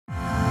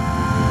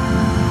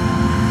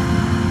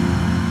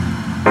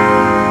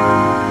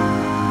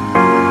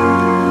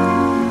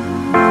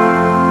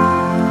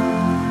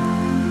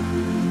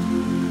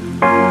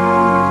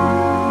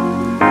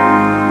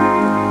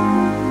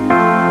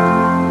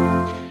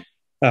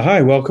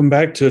Hi, welcome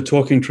back to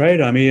Talking Trade.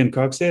 I'm Ian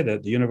Coxhead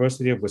at the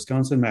University of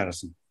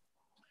Wisconsin-Madison.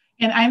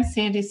 And I'm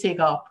Sandi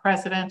Spiegel,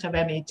 president of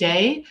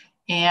Dey.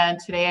 And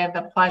today I have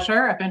the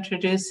pleasure of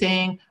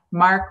introducing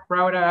Mark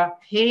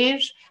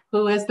Rhoda-Reis,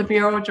 who is the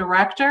Bureau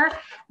Director.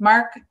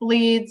 Mark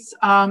leads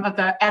of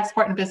the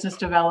Export and Business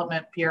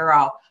Development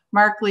Bureau.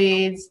 Mark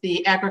leads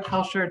the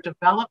agriculture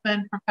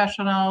development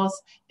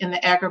professionals in the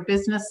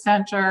Agribusiness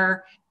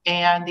Center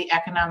and the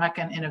Economic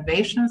and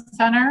Innovation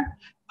Center.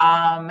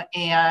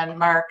 And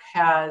Mark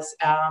has,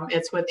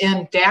 it's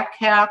within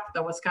DATCP,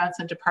 the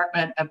Wisconsin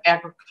Department of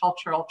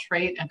Agricultural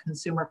Trade and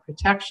Consumer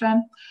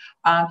Protection.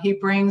 He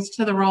brings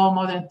to the role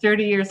more than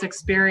 30 years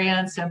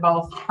experience in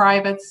both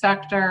private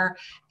sector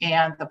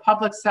and the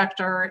public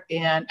sector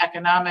in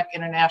economic,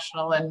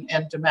 international, and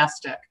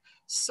domestic.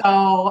 So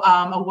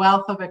a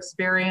wealth of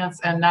experience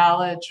and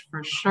knowledge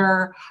for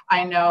sure.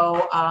 I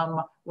know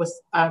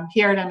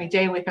here at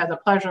Dey, we've had the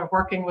pleasure of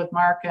working with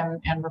Mark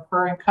and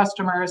referring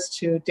customers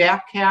to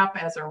DATCP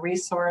as a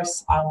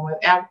resource with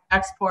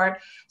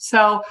export.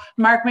 So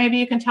Mark, maybe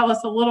you can tell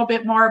us a little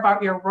bit more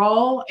about your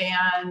role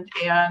and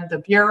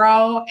the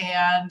Bureau,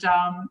 and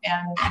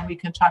we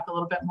can talk a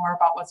little bit more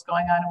about what's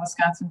going on in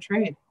Wisconsin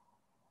trade.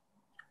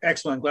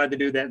 Excellent. Glad to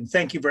do that. And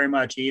thank you very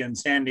much, Ian and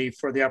Sandi,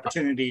 for the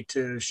opportunity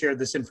to share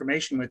this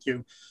information with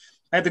you.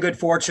 I have the good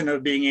fortune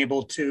of being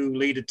able to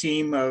lead a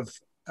team of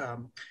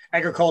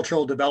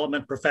agricultural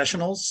development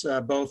professionals,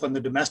 both on the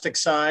domestic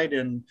side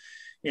and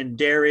in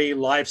dairy,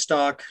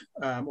 livestock,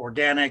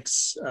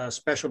 organics,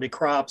 specialty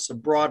crops, a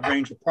broad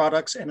range of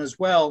products, and as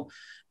well,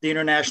 the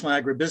International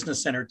Agribusiness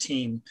Center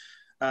team.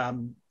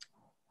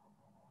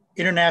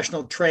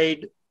 International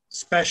trade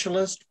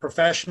specialists,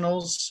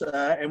 professionals,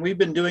 and we've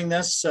been doing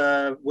this,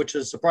 which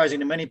is surprising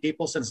to many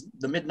people, since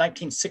the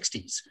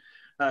mid-1960s,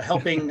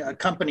 helping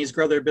companies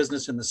grow their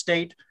business in the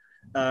state,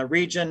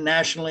 region,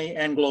 nationally,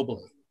 and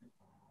globally.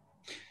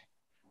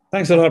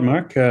 Thanks a lot,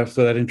 Mark,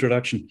 for that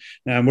introduction.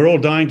 We're all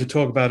dying to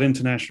talk about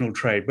international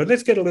trade, but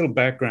let's get a little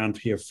background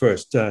here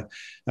first.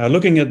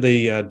 Looking at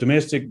the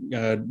domestic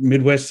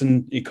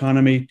Midwestern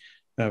economy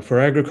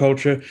for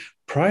agriculture,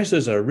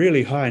 prices are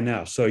really high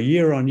now. So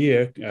year on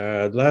year,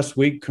 last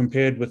week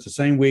compared with the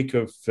same week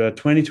of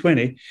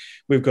 2020,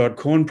 we've got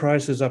corn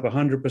prices up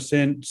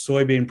 100%,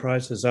 soybean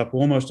prices up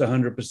almost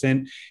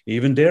 100%,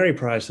 even dairy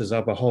prices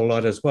up a whole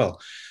lot as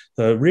well.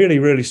 So really,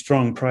 really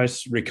strong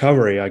price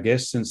recovery, I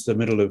guess, since the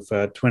middle of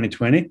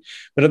 2020.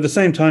 But at the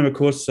same time, of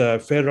course,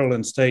 federal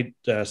and state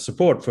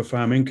support for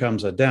farm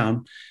incomes are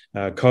down.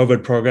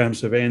 COVID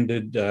programs have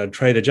ended,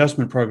 trade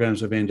adjustment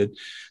programs have ended.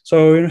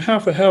 So how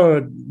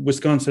are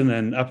Wisconsin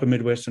and upper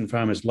Midwestern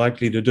farmers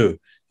likely to do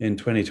in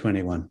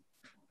 2021?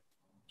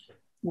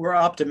 We're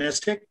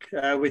optimistic.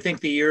 We think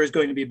the year is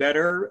going to be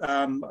better.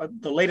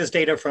 The latest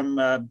data from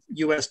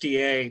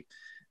USDA,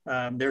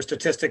 their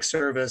statistics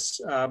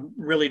service,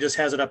 really just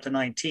has it up to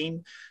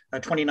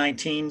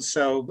 2019.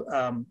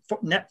 So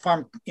net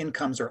farm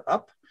incomes are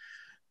up.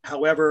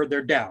 However,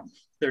 they're down.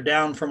 They're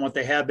down from what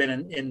they have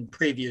been in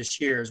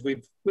previous years.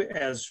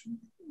 As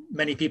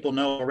many people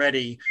know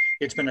already,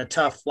 it's been a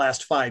tough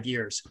last 5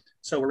 years.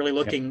 So we're really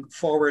looking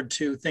forward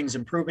to things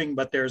improving,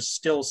 but there's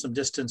still some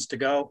distance to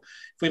go.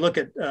 If we look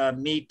at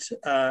meat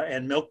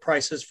and milk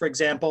prices, for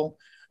example,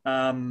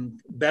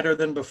 better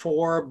than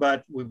before,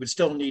 but we would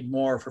still need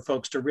more for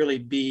folks to really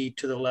be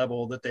to the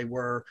level that they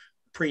were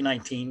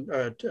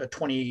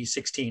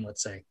pre-2016,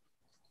 let's say.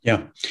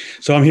 Yeah.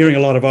 So I'm hearing a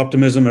lot of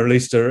optimism, or at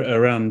least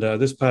around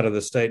this part of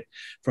the state,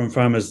 from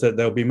farmers that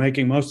they'll be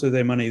making most of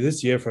their money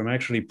this year from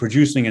actually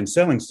producing and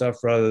selling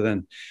stuff rather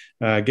than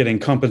getting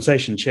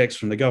compensation checks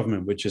from the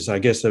government, which is, I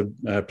guess, a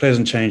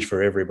pleasant change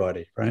for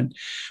everybody, right?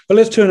 But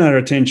let's turn our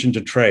attention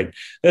to trade.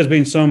 There's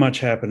been so much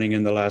happening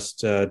in the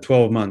last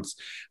 12 months.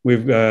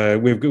 We've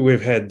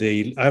had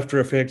the after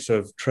effects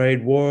of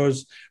trade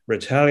wars,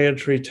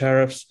 retaliatory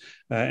tariffs,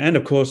 and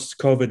of course,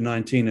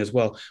 COVID-19 as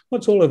well.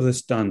 What's all of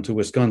this done to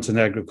Wisconsin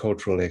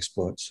agricultural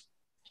exports?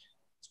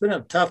 It's been a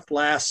tough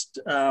last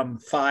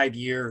 5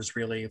 years,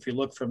 really. If you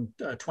look from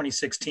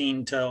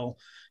 2016 till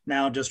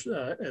now, just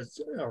as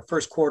our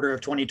first quarter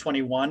of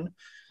 2021,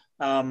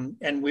 and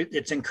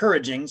it's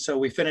encouraging. So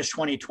we finished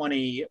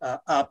 2020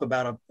 up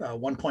about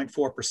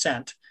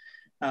 1.4%,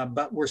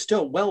 but we're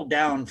still well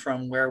down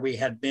from where we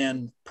had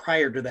been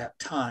prior to that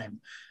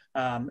time.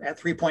 At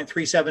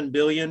 3.37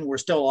 billion, we're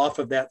still off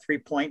of that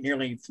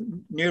nearly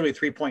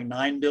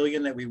 3.9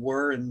 billion that we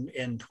were in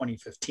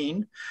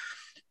 2015.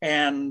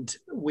 And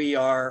we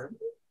are,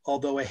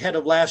 although ahead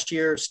of last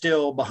year,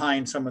 still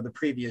behind some of the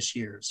previous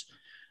years.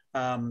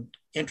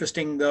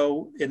 Interesting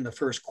though, in the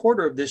first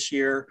quarter of this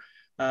year,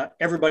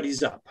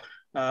 everybody's up.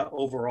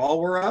 Overall,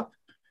 we're up.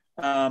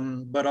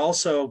 But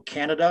also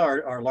Canada,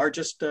 our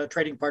largest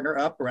trading partner,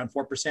 up around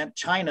 4%.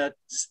 China,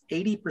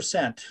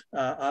 80%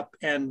 up.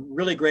 And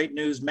really great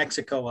news,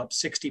 Mexico up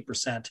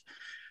 60%.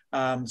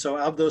 So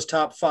of those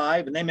top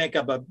five, and they make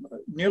up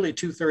nearly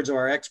 2/3 of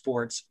our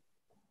exports,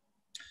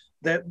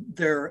 that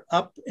they're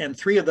up, and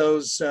three of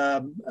those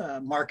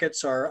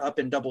markets are up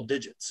in double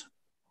digits.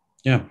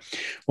 Yeah.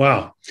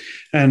 Wow.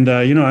 And,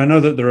 I know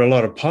that there are a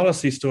lot of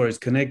policy stories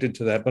connected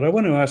to that, but I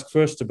want to ask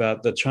first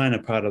about the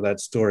China part of that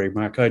story,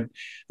 Mark.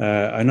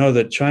 I know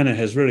that China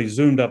has really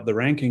zoomed up the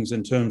rankings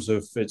in terms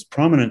of its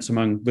prominence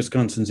among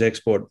Wisconsin's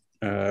export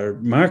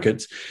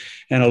markets.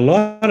 And a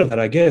lot of that,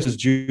 I guess, is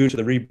due to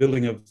the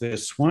rebuilding of their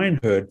swine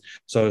herd.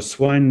 So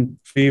swine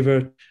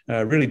fever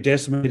really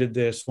decimated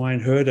their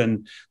swine herd.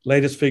 And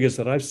latest figures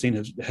that I've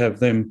seen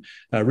have them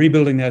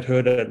rebuilding that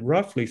herd at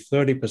roughly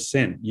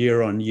 30%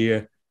 year on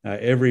year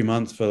every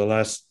month for the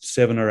last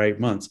 7 or 8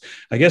 months.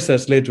 I guess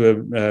that's led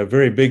to a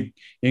very big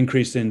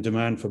increase in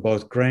demand for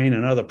both grain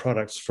and other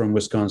products from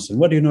Wisconsin.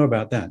 What do you know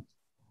about that?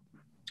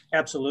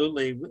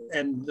 Absolutely.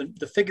 And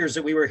the figures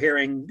that we were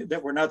hearing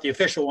that were not the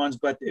official ones,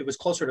 but it was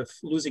closer to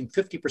losing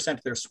 50%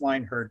 of their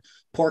swine herd.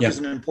 Pork is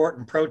an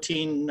important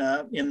protein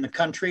in the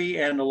country,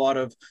 and a lot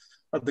of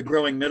the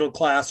growing middle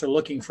class are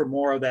looking for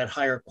more of that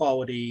higher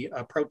quality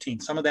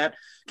protein. Some of that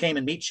came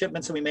in meat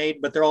shipments that we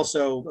made, but they're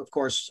also, of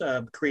course,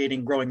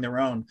 growing their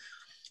own.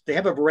 They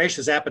have a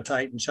voracious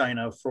appetite in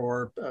China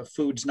for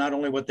foods, not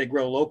only what they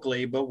grow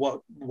locally, but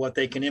what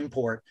they can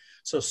import.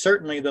 So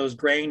certainly those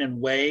grain and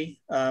whey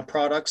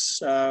products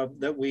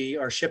that we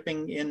are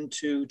shipping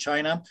into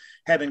China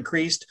have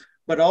increased,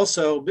 but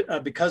also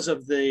because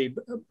of the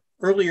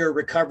earlier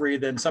recovery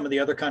than some of the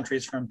other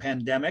countries from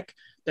pandemic,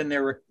 then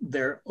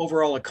their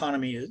overall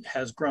economy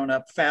has grown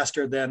up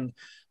faster than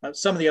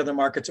some of the other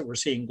markets that we're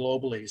seeing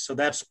globally. So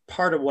that's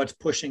part of what's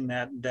pushing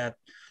that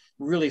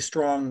really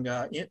strong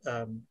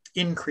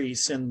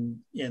increase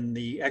in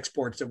the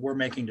exports that we're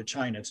making to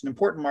China. It's an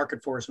important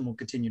market for us and will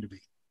continue to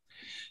be.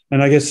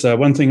 And I guess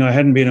one thing I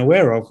hadn't been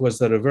aware of was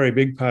that a very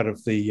big part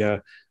of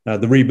the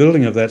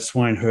rebuilding of that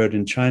swine herd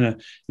in China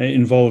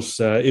involves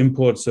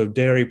imports of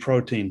dairy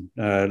protein,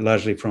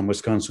 largely from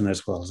Wisconsin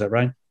as well. Is that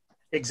right?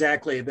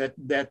 Exactly.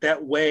 That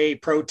whey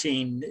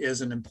protein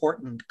is an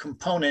important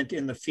component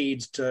in the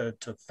feeds to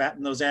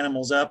fatten those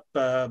animals up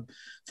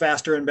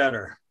faster and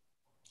better.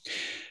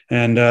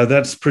 And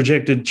that's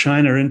projected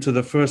China into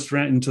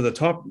the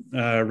top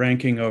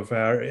ranking of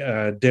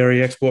our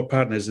dairy export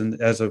partners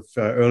as of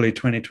early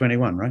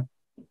 2021, right?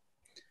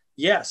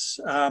 Yes.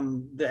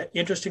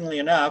 Interestingly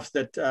enough,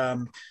 that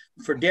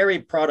for dairy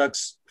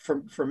products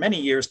for many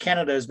years,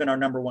 Canada has been our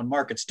number one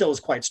market, still is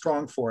quite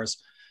strong for us.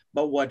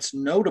 But what's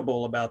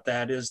notable about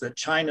that is that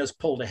China's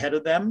pulled ahead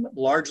of them,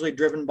 largely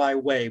driven by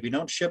whey. We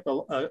don't ship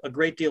a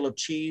great deal of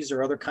cheese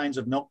or other kinds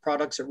of milk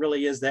products. It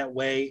really is that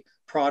whey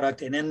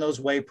product, and in those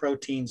whey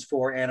proteins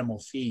for animal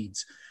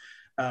feeds.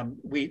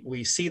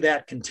 We see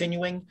that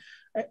continuing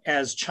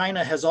as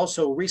China has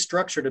also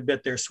restructured a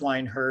bit their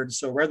swine herds.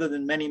 So rather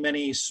than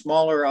many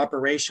smaller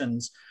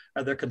operations,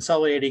 they're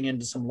consolidating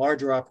into some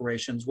larger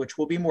operations, which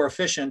will be more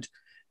efficient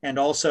and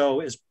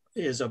also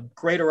is a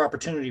greater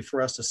opportunity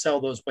for us to sell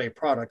those whey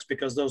products,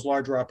 because those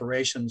larger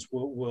operations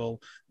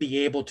will be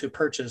able to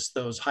purchase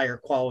those higher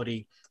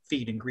quality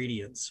feed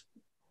ingredients.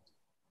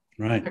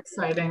 Right.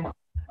 Exciting.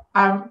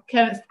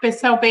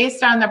 So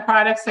based on the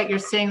products that you're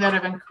seeing that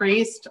have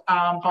increased,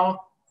 both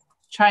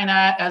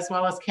China as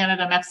well as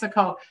Canada,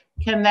 Mexico,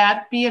 can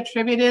that be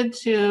attributed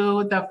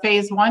to the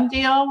phase one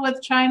deal with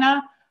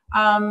China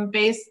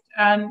based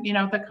on,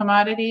 the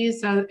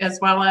commodities as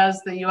well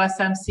as the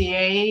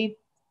USMCA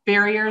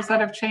barriers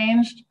that have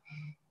changed?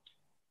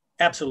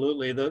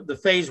 Absolutely. The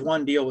phase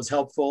one deal was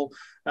helpful.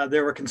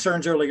 There were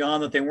concerns early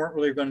on that they weren't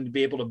really going to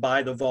be able to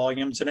buy the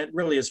volumes, and it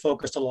really is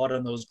focused a lot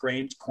on those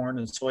grains, corn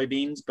and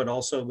soybeans, but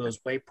also those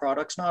whey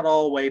products, not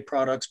all whey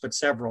products, but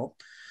several.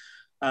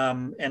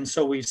 And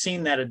so we've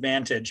seen that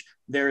advantage.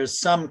 There is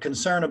some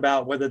concern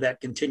about whether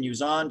that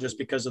continues on just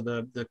because of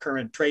the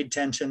current trade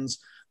tensions.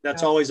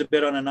 That's always a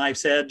bit on a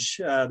knife's edge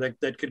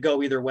that could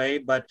go either way.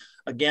 But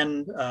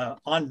again,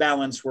 on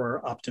balance,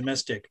 we're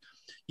optimistic.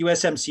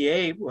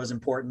 USMCA was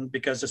important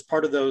because as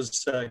part of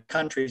those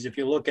countries, if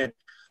you look at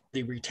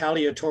the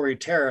retaliatory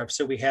tariffs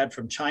that we had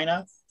from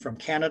China, from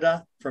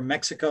Canada, from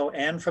Mexico,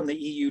 and from the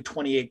EU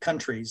 28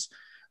 countries,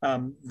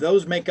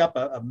 those make up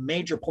a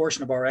major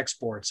portion of our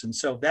exports. And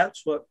so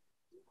that's what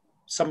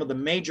some of the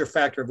major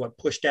factor of what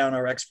pushed down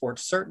our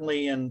exports,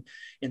 certainly in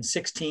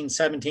 16,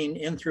 17,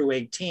 in through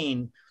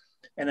 18.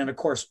 And then, of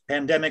course,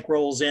 pandemic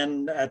rolls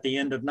in at the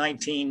end of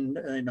 19,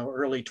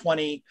 early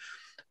 20.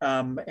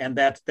 And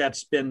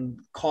that's been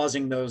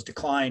causing those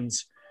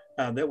declines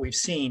that we've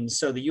seen.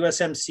 So the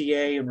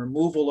USMCA and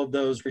removal of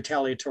those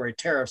retaliatory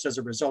tariffs as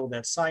a result of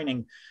that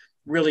signing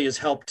really has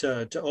helped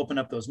to open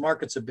up those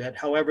markets a bit.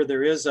 However,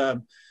 there is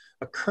a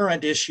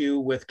current issue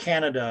with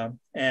Canada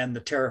and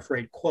the tariff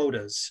rate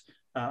quotas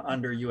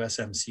under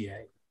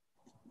USMCA.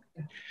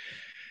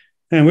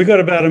 And we've got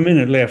about a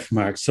minute left,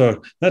 Mark.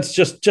 So that's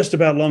just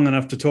about long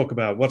enough to talk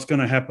about what's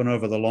going to happen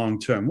over the long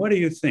term. What do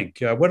you think?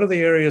 What are the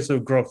areas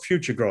of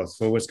future growth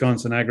for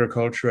Wisconsin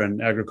agriculture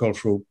and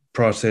agricultural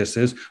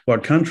processes?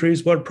 What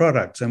countries, what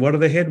products, and what are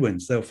the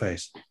headwinds they'll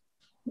face?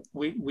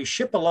 We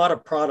ship a lot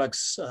of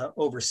products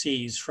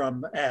overseas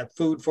from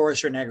food,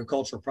 forestry, and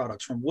agricultural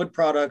products, from wood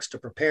products to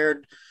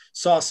prepared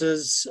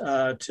sauces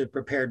to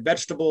prepared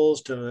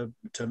vegetables to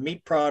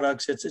meat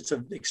products. It's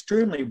an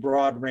extremely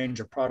broad range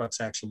of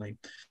products, actually.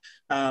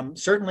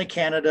 Certainly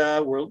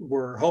Canada,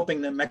 we're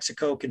hoping that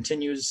Mexico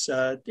continues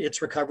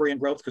its recovery and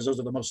growth because those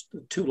are the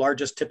two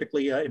largest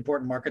typically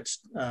important markets.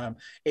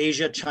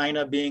 Asia,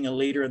 China being a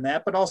leader in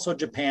that, but also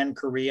Japan,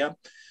 Korea.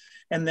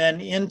 And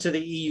then into the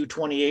EU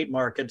 28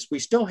 markets, we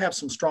still have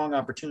some strong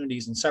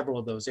opportunities in several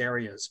of those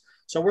areas.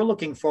 So we're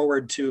looking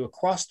forward to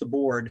across the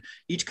board,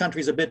 each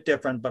country is a bit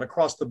different, but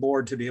across the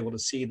board to be able to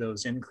see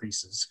those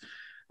increases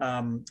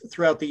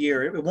throughout the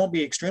year. It won't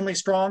be extremely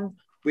strong.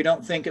 We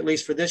don't think, at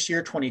least for this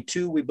year,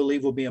 22, we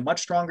believe will be a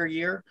much stronger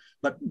year.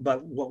 But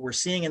what we're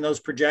seeing in those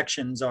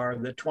projections are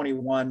that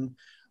 21,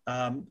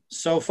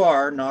 so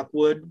far, knock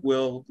wood,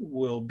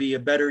 will be a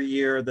better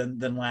year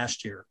than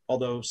last year.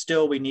 Although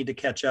still we need to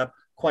catch up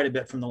quite a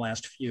bit from the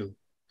last few.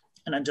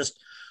 And I just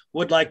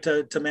would like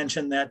to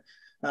mention that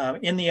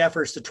in the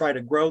efforts to try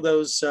to grow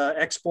those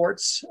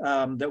exports,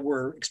 that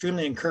we're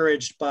extremely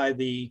encouraged by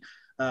the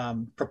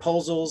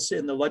proposals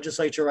in the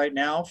legislature right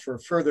now for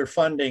further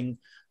funding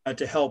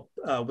to help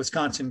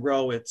Wisconsin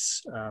grow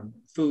its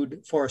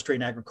food, forestry,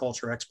 and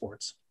agriculture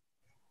exports.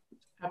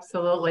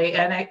 Absolutely.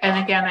 And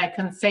again, I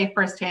can say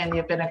firsthand,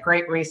 you've been a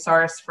great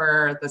resource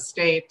for the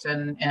state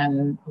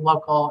and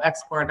local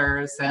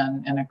exporters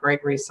and a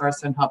great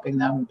resource in helping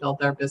them build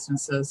their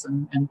businesses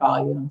and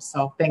volume.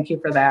 So thank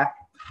you for that.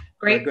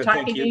 Great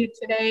talking to you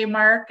today,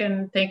 Mark,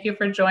 and thank you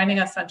for joining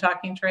us on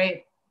Talking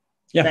Trade.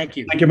 Yeah, thank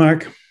you. Thank you,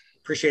 Mark.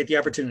 Appreciate the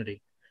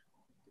opportunity.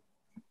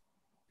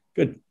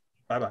 Good.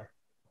 Bye-bye.